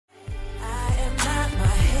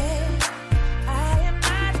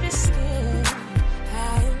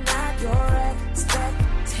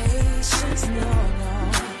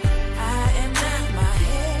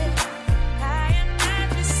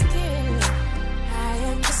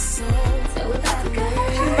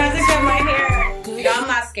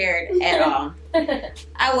scared at all.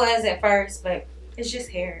 I was at first, but it's just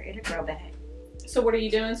hair. It'll grow back. So what are you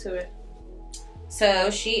doing to it? So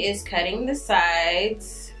she is cutting the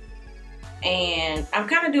sides, and I'm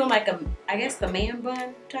kind of doing like I guess the man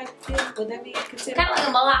bun type deal. Would that be considered? Kind of like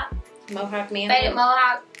a mohawk. Mohawk man Faded bun?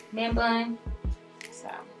 mohawk, man bun. So.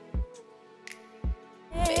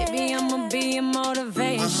 Baby, I'ma be a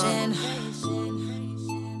motivation.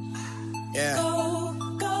 Yeah.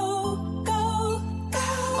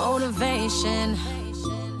 Motivation.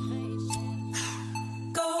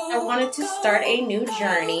 I wanted to start a new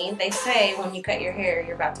journey. They say when you cut your hair,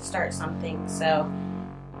 you're about to start something. So,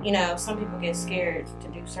 you know, some people get scared to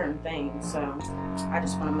do certain things. So I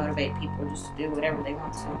just want to motivate people just to do whatever they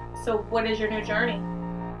want to. So what is your new journey?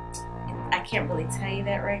 I can't really tell you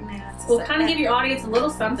that right now. Well, kind of give your audience a little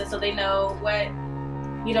something so they know what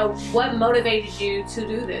motivated you to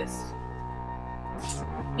do this.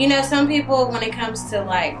 You know, some people, when it comes to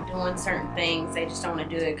like doing certain things, they just don't want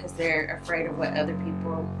to do it because they're afraid of what other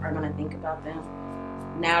people are going to think about them.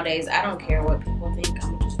 Nowadays, I don't care what people think.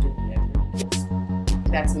 I'm gonna just do whatever.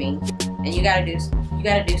 That's me. And you gotta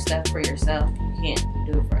do stuff for yourself. You can't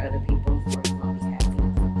do it for other people or you won't be happy.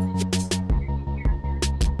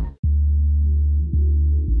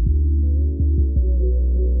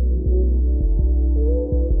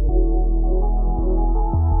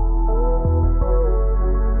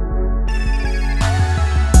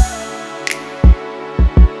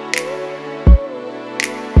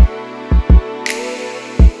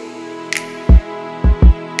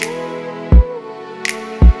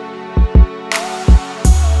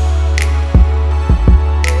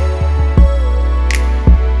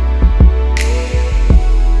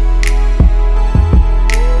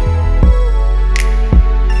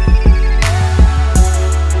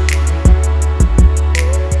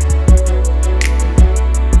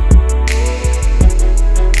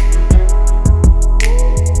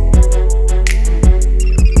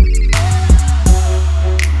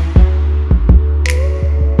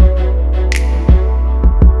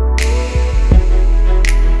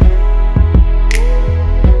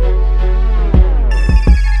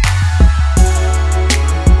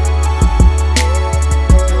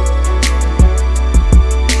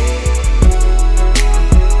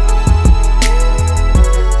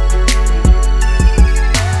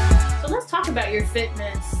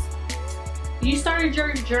 Fitness. You started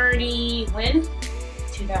your journey when?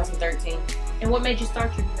 2013. And what made you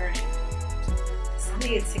start your journey? I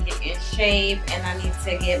needed to get in shape and I need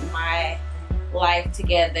to get my life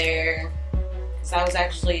together. So I was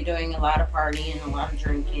actually doing a lot of partying, a lot of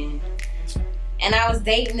drinking. And I was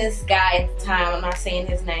dating this guy at the time. I'm not saying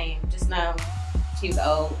his name. Just know he was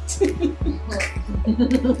old.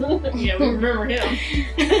 Yeah, we remember him.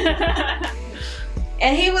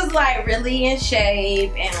 And he was like really in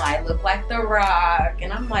shape and like looked like The Rock.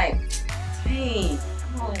 And I'm like, dang,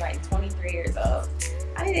 I'm only like 23 years old.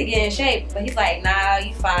 I need to get in shape. But he's like, nah,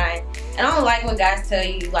 you fine. And I don't like when guys tell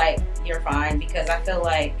you like you're fine, because I feel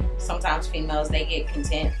like sometimes females, they get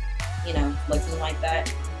content, you know, looking like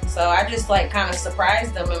that. So I just like kind of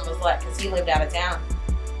surprised him and was like, because he lived out of town.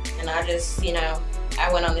 And I just, you know,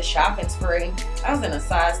 I went on the shopping spree. I was in a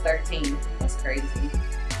size 13. That's crazy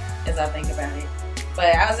as I think about it.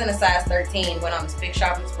 But I was in a size 13, went on this big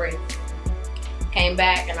shopping spree, came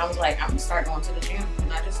back, and I was like, I'm gonna start going to the gym.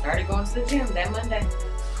 And I just started going to the gym that Monday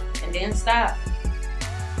and didn't stop.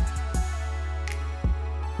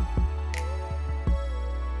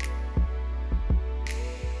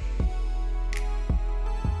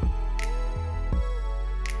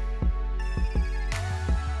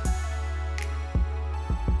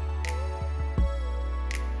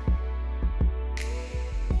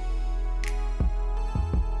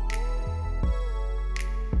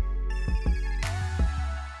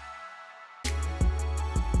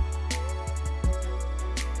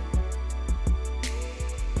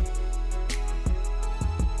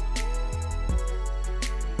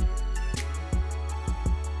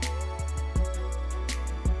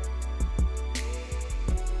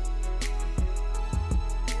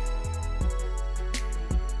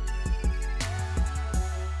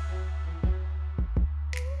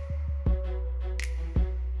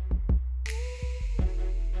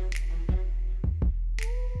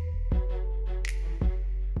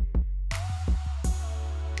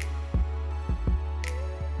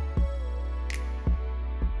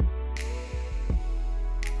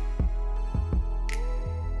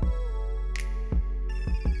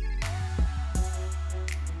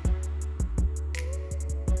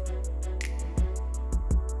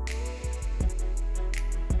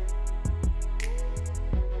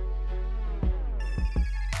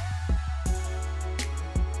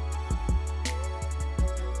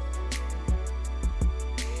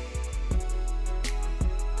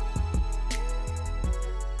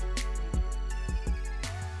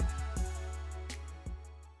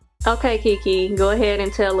 Okay, Kiki, go ahead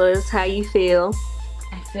and tell us how you feel.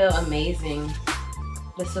 I feel amazing.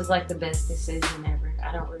 This was like the best decision ever.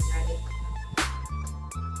 I don't regret it.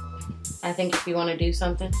 I think if you want to do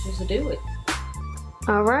something, just do it.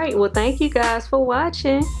 All right. Well, thank you guys for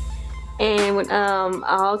watching. And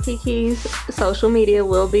all Kiki's social media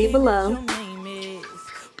will be below.